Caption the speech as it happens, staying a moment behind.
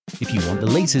If you want the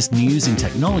latest news in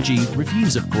technology,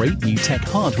 reviews of great new tech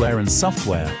hardware and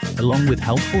software, along with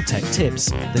helpful tech tips,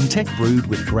 then Tech Brewed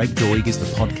with Greg Doig is the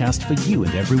podcast for you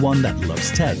and everyone that loves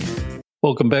tech.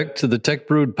 Welcome back to the Tech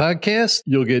Brewed podcast.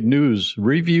 You'll get news,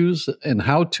 reviews, and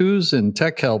how-tos and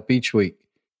tech help each week.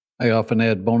 I often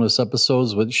add bonus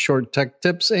episodes with short tech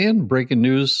tips and breaking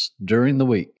news during the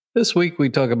week. This week, we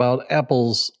talk about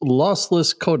Apple's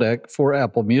Lossless codec for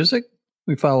Apple Music.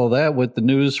 We follow that with the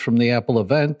news from the Apple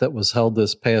event that was held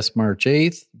this past March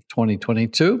 8th,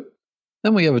 2022.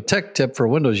 Then we have a tech tip for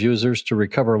Windows users to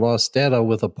recover lost data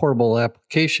with a portable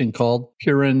application called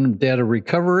Puran Data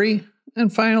Recovery.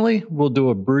 And finally, we'll do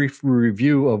a brief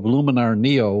review of Luminar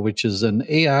Neo, which is an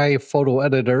AI photo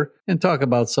editor, and talk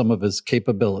about some of its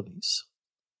capabilities.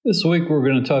 This week, we're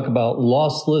going to talk about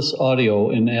lossless audio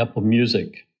in Apple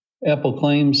Music. Apple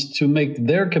claims to make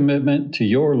their commitment to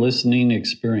your listening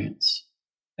experience.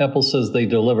 Apple says they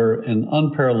deliver an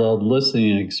unparalleled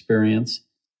listening experience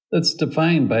that's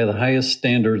defined by the highest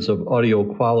standards of audio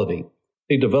quality.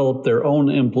 They developed their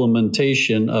own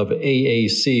implementation of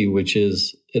AAC, which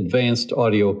is Advanced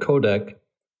Audio Codec,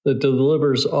 that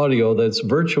delivers audio that's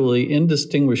virtually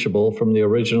indistinguishable from the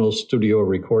original studio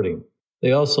recording.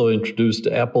 They also introduced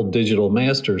Apple Digital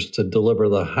Masters to deliver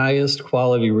the highest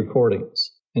quality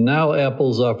recordings. And now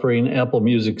Apple's offering Apple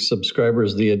Music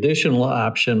subscribers the additional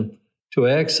option to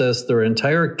access their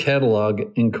entire catalog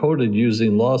encoded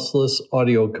using lossless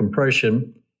audio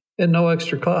compression at no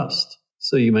extra cost.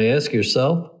 So you may ask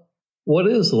yourself, what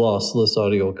is lossless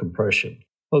audio compression?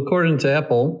 Well, according to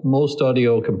Apple, most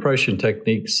audio compression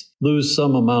techniques lose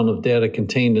some amount of data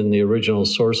contained in the original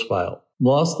source file.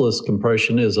 Lossless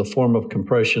compression is a form of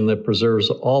compression that preserves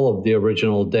all of the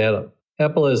original data.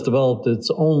 Apple has developed its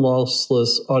own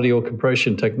lossless audio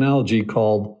compression technology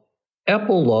called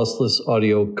Apple Lossless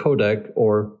Audio Codec,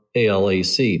 or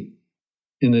ALAC.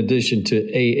 In addition to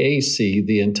AAC,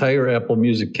 the entire Apple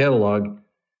Music catalog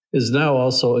is now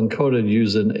also encoded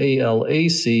using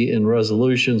ALAC in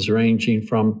resolutions ranging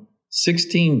from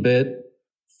 16-bit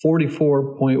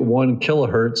 44.1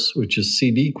 kilohertz, which is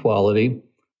CD quality,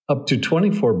 up to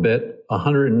 24-bit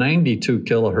 192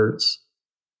 kilohertz.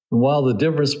 And while the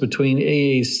difference between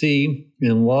AAC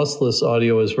and lossless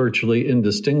audio is virtually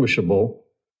indistinguishable,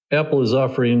 Apple is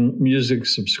offering music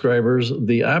subscribers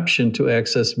the option to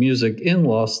access music in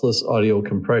lossless audio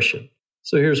compression.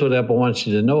 So here's what Apple wants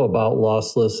you to know about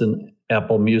lossless in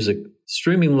Apple Music.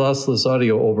 Streaming lossless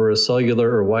audio over a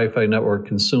cellular or Wi-Fi network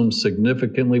consumes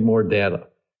significantly more data,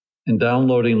 and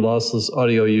downloading lossless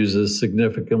audio uses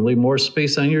significantly more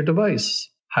space on your device.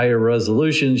 Higher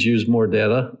resolutions use more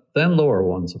data than lower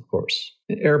ones, of course.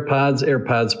 AirPods,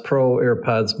 AirPods Pro,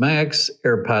 AirPods Max,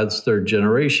 AirPods 3rd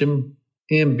generation,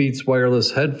 and Beats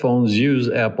wireless headphones use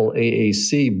Apple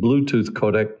AAC Bluetooth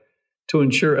codec to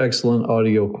ensure excellent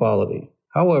audio quality.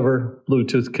 However,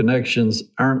 Bluetooth connections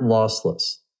aren't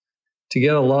lossless. To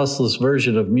get a lossless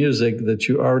version of music that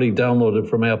you already downloaded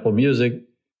from Apple Music,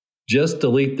 just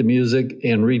delete the music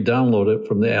and re-download it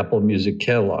from the Apple Music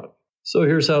catalog. So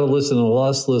here's how to listen to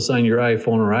lossless on your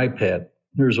iPhone or iPad.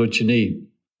 Here's what you need.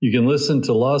 You can listen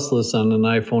to lossless on an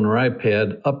iPhone or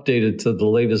iPad updated to the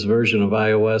latest version of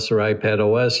iOS or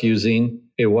iPadOS using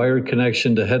a wired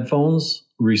connection to headphones,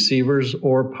 receivers,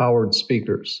 or powered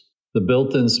speakers. The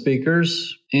built-in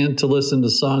speakers, and to listen to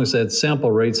songs at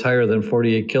sample rates higher than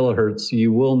 48 kilohertz,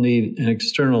 you will need an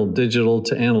external digital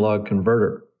to analog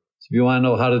converter. So if you want to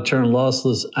know how to turn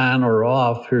lossless on or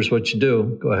off, here's what you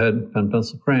do. Go ahead, pen,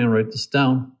 pencil, crayon, write this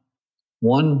down.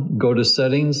 1, go to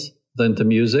Settings, then to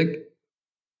Music.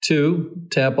 2,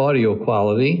 tap Audio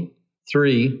Quality.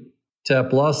 3, tap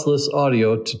Lossless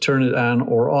Audio to turn it on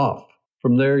or off.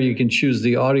 From there, you can choose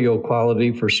the audio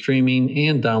quality for streaming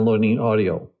and downloading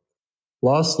audio.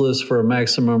 Lossless for a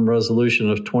maximum resolution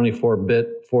of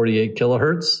 24-bit 48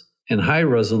 kilohertz, and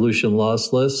high-resolution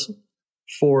lossless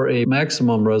for a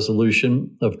maximum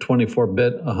resolution of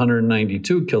 24-bit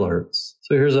 192 kilohertz.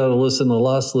 So here's how to listen to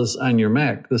lossless on your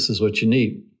Mac. This is what you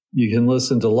need. You can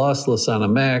listen to lossless on a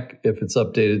Mac if it's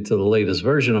updated to the latest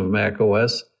version of Mac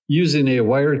OS using a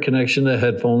wired connection to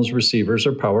headphones, receivers,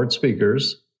 or powered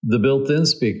speakers, the built-in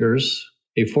speakers.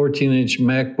 A 14-inch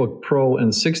MacBook Pro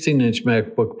and 16-inch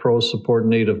MacBook Pro support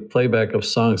native playback of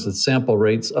songs at sample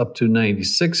rates up to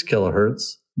 96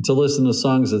 kilohertz. To listen to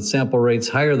songs at sample rates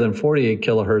higher than 48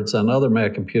 kilohertz on other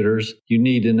Mac computers, you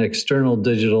need an external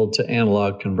digital to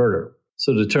analog converter.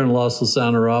 So to turn lossless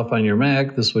on or off on your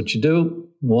Mac, this is what you do.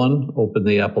 1, open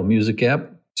the Apple Music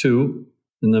app. 2,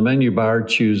 in the menu bar,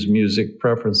 choose Music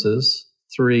Preferences.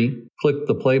 3, click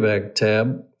the Playback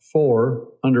tab. 4,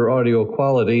 under Audio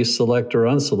Quality, select or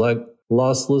unselect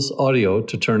Lossless Audio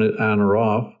to turn it on or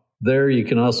off. There you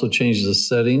can also change the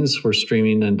settings for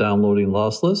streaming and downloading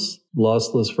Lossless.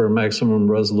 Lossless for a maximum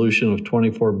resolution of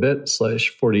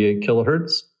 24-bit/48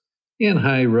 kilohertz, and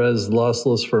high-res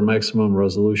Lossless for a maximum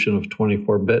resolution of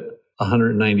 24-bit,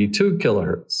 192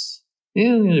 kilohertz.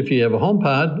 And if you have a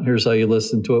HomePod, here's how you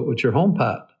listen to it with your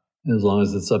HomePod. As long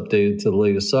as it's updated to the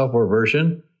latest software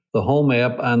version, the Home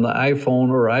app on the iPhone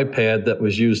or iPad that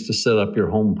was used to set up your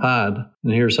HomePod.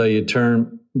 And here's how you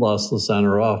turn Lossless on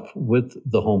or off with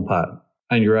the HomePod.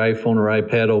 On your iPhone or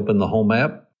iPad, open the Home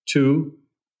app. 2,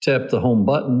 tap the Home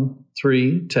button.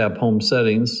 3, tap Home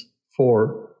Settings.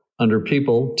 4, under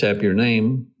People, tap your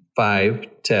name.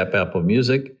 5, tap Apple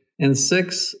Music. And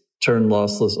 6, turn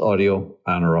Lossless audio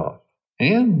on or off.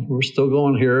 And we're still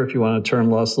going here. If you want to turn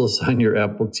Lossless on your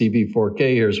Apple TV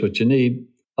 4K, here's what you need.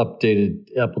 Updated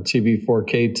Apple TV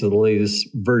 4K to the latest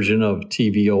version of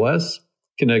tvOS.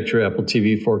 Connect your Apple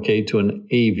TV 4K to an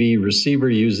AV receiver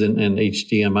using an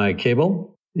HDMI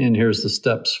cable. And here's the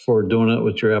steps for doing it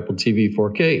with your Apple TV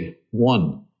 4K.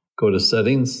 1, go to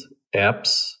Settings,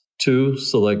 Apps. 2,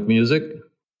 select Music.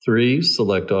 3,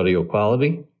 select Audio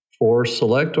Quality. 4,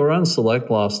 select or unselect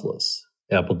Lossless.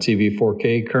 Apple TV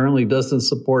 4K currently doesn't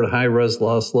support high-res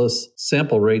lossless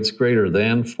sample rates greater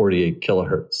than 48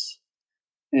 kilohertz.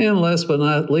 And last but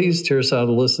not least, here's how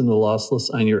to listen to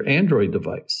Lossless on your Android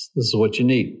device. This is what you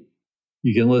need.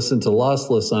 You can listen to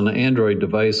Lossless on an Android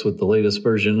device with the latest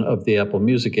version of the Apple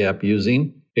Music app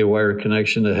using a wired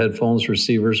connection to headphones,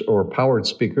 receivers, or powered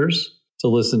speakers. To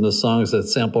listen to songs at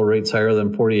sample rates higher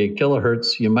than 48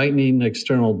 kilohertz, you might need an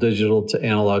external digital to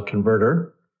analog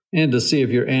converter. And to see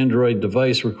if your Android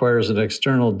device requires an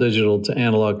external digital to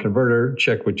analog converter,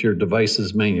 check with your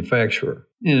device's manufacturer.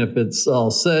 And if it's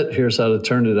all set, here's how to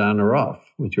turn it on or off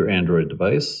with your Android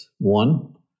device.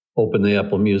 1, open the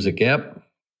Apple Music app.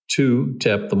 2,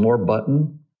 tap the More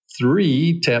button.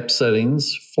 3, tap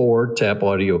Settings. 4, tap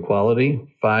Audio Quality.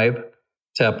 5,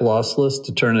 tap Lossless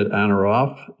to turn it on or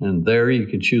off. And there you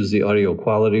can choose the audio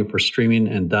quality for streaming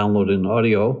and downloading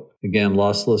audio. Again,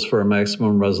 Lossless for a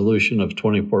maximum resolution of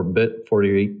 24-bit,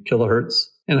 48 kilohertz,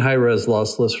 and high-res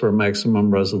Lossless for a maximum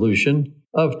resolution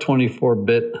of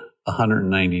 24-bit,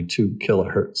 192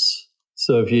 kilohertz.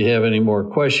 So if you have any more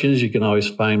questions, you can always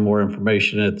find more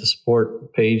information at the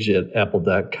support page at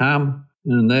apple.com.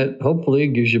 And that hopefully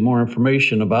gives you more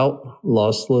information about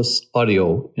lossless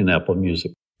audio in Apple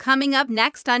Music. Coming up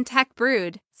next on Tech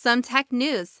Brewed, some tech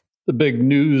news. The big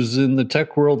news in the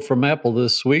tech world from Apple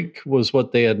this week was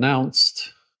what they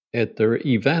announced at their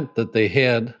event that they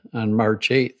had on March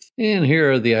 8th. And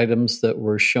here are the items that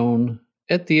were shown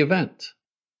at the event.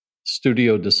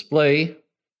 Studio Display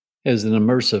has an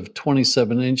immersive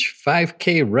 27-inch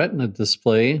 5K Retina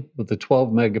display with a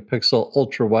 12-megapixel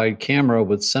ultra-wide camera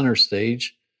with center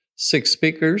stage, 6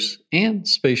 speakers, and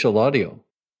spatial audio.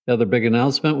 The other big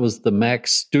announcement was the Mac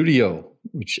Studio,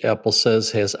 which Apple says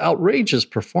has outrageous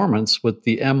performance with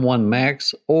the M1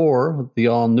 Max or the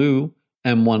all-new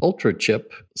M1 Ultra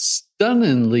chip,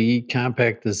 stunningly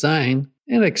compact design,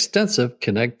 and extensive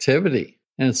connectivity.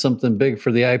 And it's something big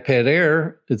for the iPad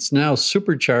Air. It's now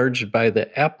supercharged by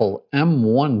the Apple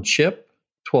M1 chip,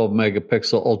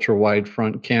 12-megapixel ultra-wide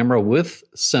front camera with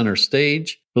center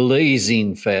stage,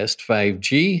 blazing fast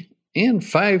 5G, and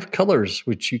 5 colors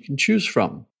which you can choose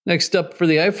from. Next up for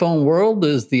the iPhone world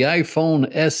is the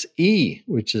iPhone SE,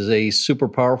 which is a super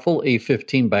powerful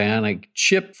A15 Bionic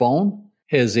chip phone.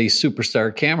 Has a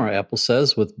superstar camera, Apple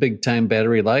says, with big-time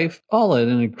battery life, all at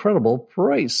an incredible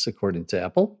price, according to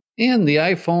Apple. And the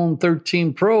iPhone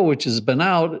 13 Pro, which has been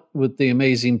out with the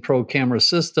amazing Pro camera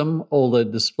system,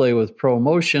 OLED display with Pro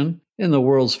Motion, and the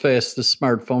world's fastest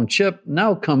smartphone chip,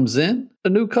 now comes in a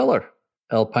new color,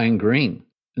 Alpine Green.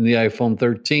 In the iPhone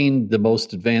 13, the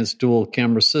most advanced dual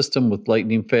camera system with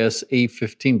lightning-fast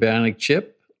A15 Bionic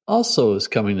chip also is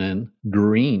coming in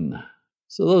green.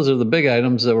 So those are the big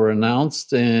items that were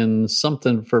announced, and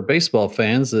something for baseball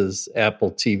fans is Apple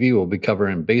TV will be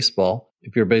covering baseball.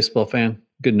 If you're a baseball fan,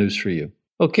 good news for you.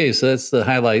 Okay, so that's the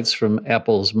highlights from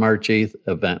Apple's March 8th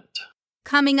event.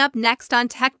 Coming up next on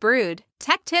Tech Brewed,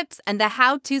 tech tips and the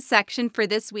how-to section for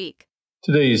this week.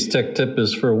 Today's tech tip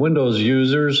is for Windows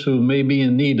users who may be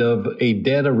in need of a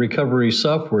data recovery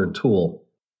software tool.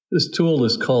 This tool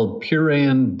is called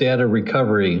Puran Data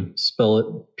Recovery, spell it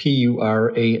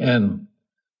P-U-R-A-N,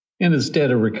 and it's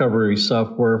data recovery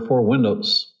software for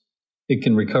Windows. It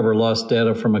can recover lost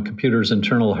data from a computer's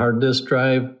internal hard disk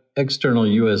drive, external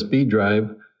USB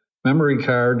drive, memory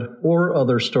card, or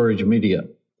other storage media.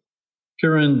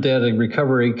 Puran Data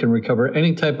Recovery can recover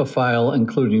any type of file,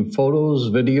 including photos,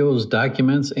 videos,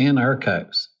 documents, and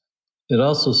archives. It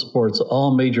also supports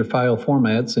all major file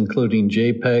formats, including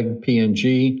JPEG,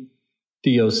 PNG,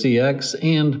 docx,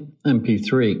 and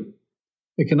MP3.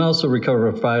 It can also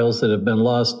recover files that have been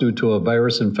lost due to a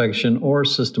virus infection or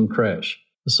system crash.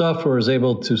 The software is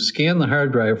able to scan the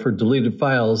hard drive for deleted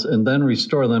files and then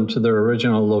restore them to their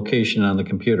original location on the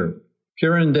computer.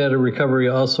 Puran Data Recovery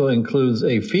also includes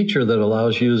a feature that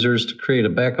allows users to create a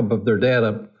backup of their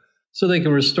data so they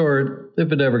can restore it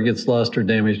if it ever gets lost or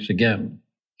damaged again.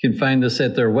 You can find this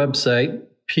at their website,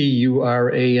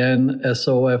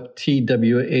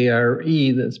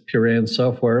 PuranSoftware, that's Puran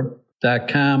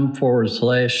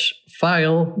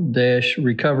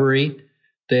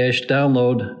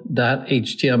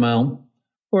Software.com/file-recovery-download.html,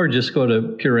 or just go to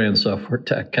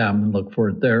PuranSoftware.com and look for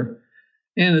it there.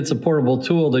 And it's a portable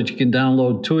tool that you can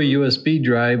download to a USB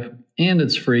drive, and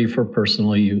it's free for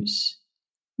personal use.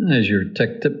 As your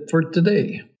tech tip for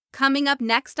today. Coming up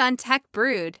next on Tech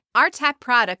Brewed, our tech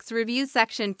products review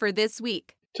section for this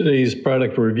week. Today's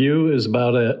product review is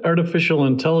about an artificial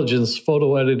intelligence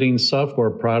photo editing software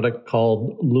product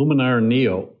called Luminar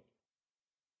Neo.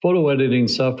 Photo editing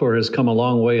software has come a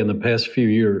long way in the past few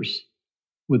years.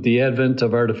 With the advent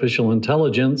of artificial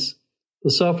intelligence,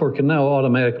 the software can now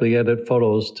automatically edit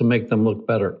photos to make them look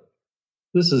better.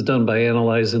 This is done by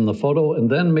analyzing the photo and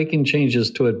then making changes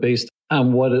to it based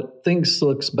on what it thinks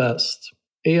looks best.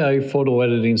 AI photo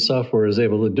editing software is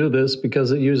able to do this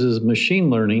because it uses machine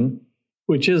learning,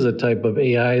 which is a type of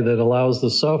AI that allows the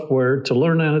software to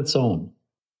learn on its own.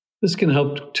 This can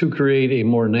help to create a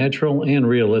more natural and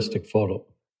realistic photo.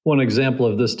 One example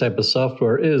of this type of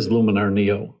software is Luminar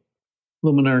Neo.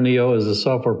 Luminar Neo is a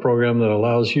software program that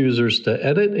allows users to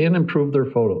edit and improve their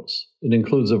photos. It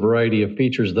includes a variety of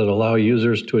features that allow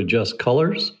users to adjust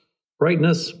colors,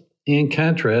 brightness, and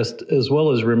contrast, as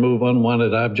well as remove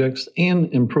unwanted objects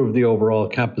and improve the overall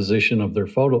composition of their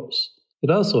photos. It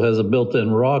also has a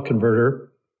built-in RAW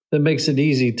converter that makes it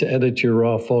easy to edit your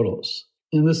RAW photos.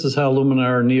 And this is how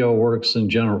Luminar Neo works in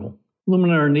general.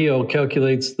 Luminar Neo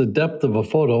calculates the depth of a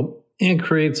photo and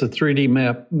creates a 3D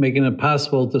map, making it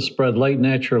possible to spread light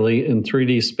naturally in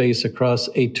 3D space across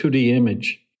a 2D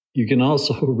image. You can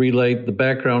also relight the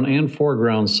background and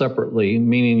foreground separately,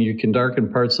 meaning you can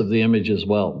darken parts of the image as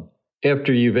well.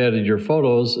 After you've added your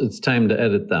photos, it's time to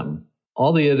edit them.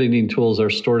 All the editing tools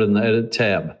are stored in the Edit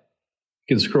tab.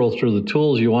 You can scroll through the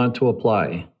tools you want to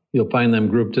apply. You'll find them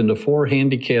grouped into 4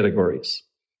 handy categories: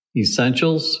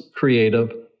 Essentials,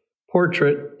 Creative,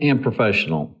 Portrait, and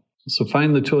Professional. So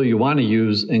find the tool you want to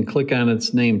use and click on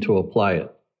its name to apply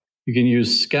it. You can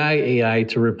use Sky AI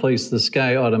to replace the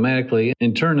sky automatically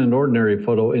and turn an ordinary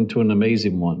photo into an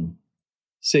amazing one.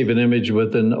 Save an image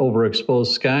with an overexposed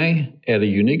sky, add a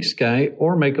unique sky,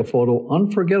 or make a photo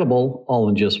unforgettable all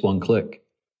in just one click.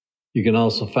 You can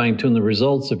also fine-tune the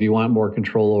results if you want more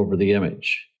control over the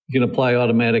image. You can apply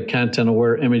automatic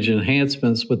content-aware image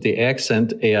enhancements with the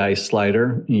Accent AI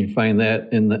slider, and you find that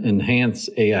in the Enhance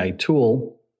AI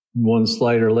tool. One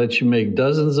slider lets you make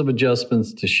dozens of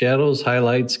adjustments to shadows,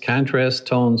 highlights, contrast,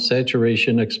 tone,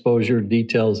 saturation, exposure,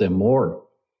 details, and more.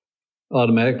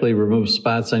 Automatically remove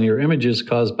spots on your images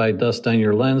caused by dust on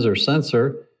your lens or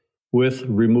sensor with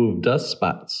Remove Dust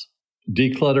Spots.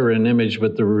 Declutter an image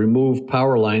with the Remove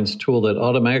Power Lines tool that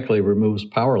automatically removes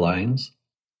power lines.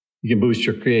 You can boost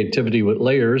your creativity with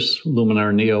layers.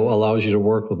 Luminar Neo allows you to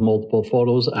work with multiple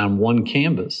photos on one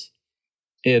canvas.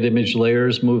 Add image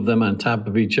layers, move them on top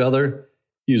of each other.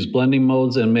 Use blending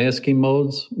modes and masking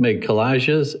modes. Make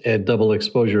collages, add double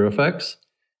exposure effects,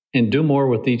 and do more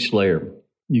with each layer.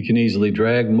 You can easily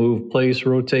drag, move, place,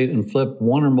 rotate, and flip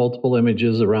one or multiple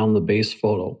images around the base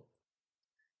photo.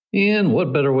 And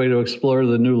what better way to explore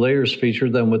the new layers feature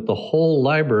than with the whole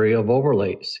library of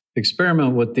overlays?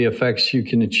 Experiment with the effects you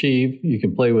can achieve. You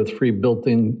can play with free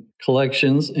built-in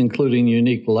collections, including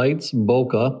unique lights,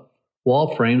 bokeh,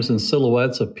 wall frames, and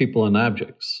silhouettes of people and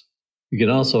objects. You can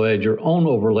also add your own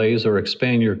overlays or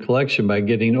expand your collection by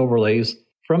getting overlays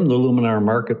from the Luminar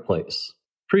Marketplace.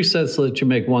 Presets let you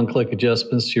make one-click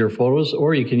adjustments to your photos,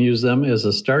 or you can use them as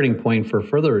a starting point for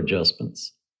further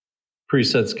adjustments.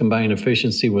 Presets combine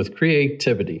efficiency with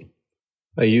creativity.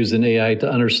 I use an AI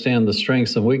to understand the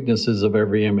strengths and weaknesses of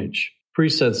every image.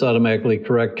 Presets automatically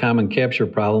correct common capture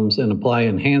problems and apply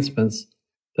enhancements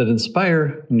that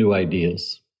inspire new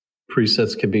ideas.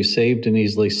 Presets can be saved and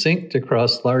easily synced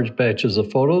across large batches of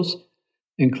photos,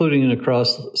 including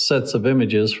across sets of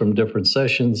images from different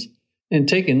sessions and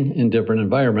taken in different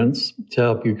environments to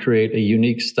help you create a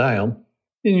unique style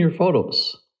in your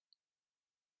photos.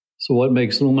 So what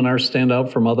makes Luminar stand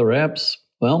out from other apps?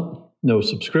 Well, no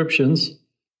subscriptions.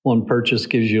 One purchase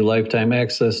gives you lifetime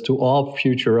access to all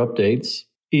future updates.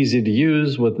 Easy to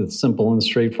use with its simple and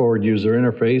straightforward user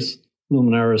interface.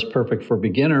 Luminar is perfect for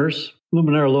beginners.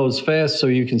 Luminar loads fast so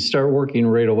you can start working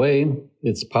right away.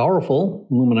 It's powerful.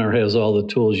 Luminar has all the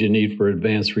tools you need for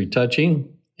advanced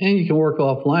retouching, and you can work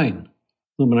offline.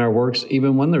 Luminar works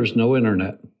even when there's no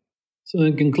internet. So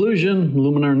in conclusion,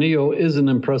 Luminar Neo is an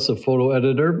impressive photo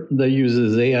editor that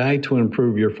uses AI to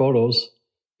improve your photos.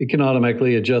 It can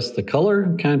automatically adjust the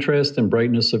color, contrast, and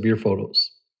brightness of your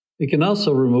photos. It can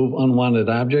also remove unwanted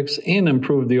objects and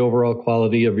improve the overall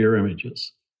quality of your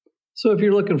images. So if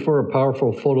you're looking for a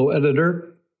powerful photo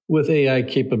editor with AI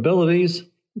capabilities,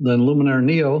 then Luminar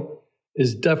Neo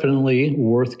is definitely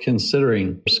worth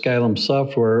considering. Skylum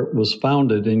Software was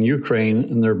founded in Ukraine,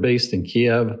 and they're based in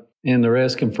Kiev, and they're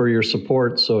asking for your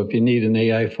support. So if you need an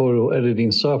AI photo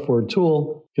editing software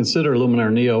tool, consider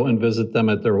Luminar Neo and visit them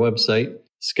at their website,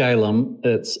 Skylum.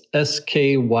 It's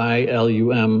skylum.com.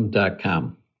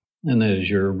 And that is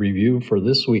your review for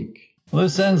this week. Well,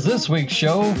 this ends this week's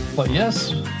show, but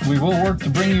yes, we will work to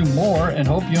bring you more and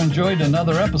hope you enjoyed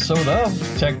another episode of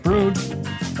Tech Brewed,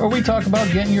 where we talk about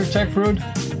getting your tech brewed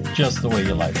just the way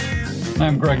you like it.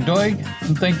 I'm Greg Doig,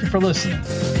 and thank you for listening.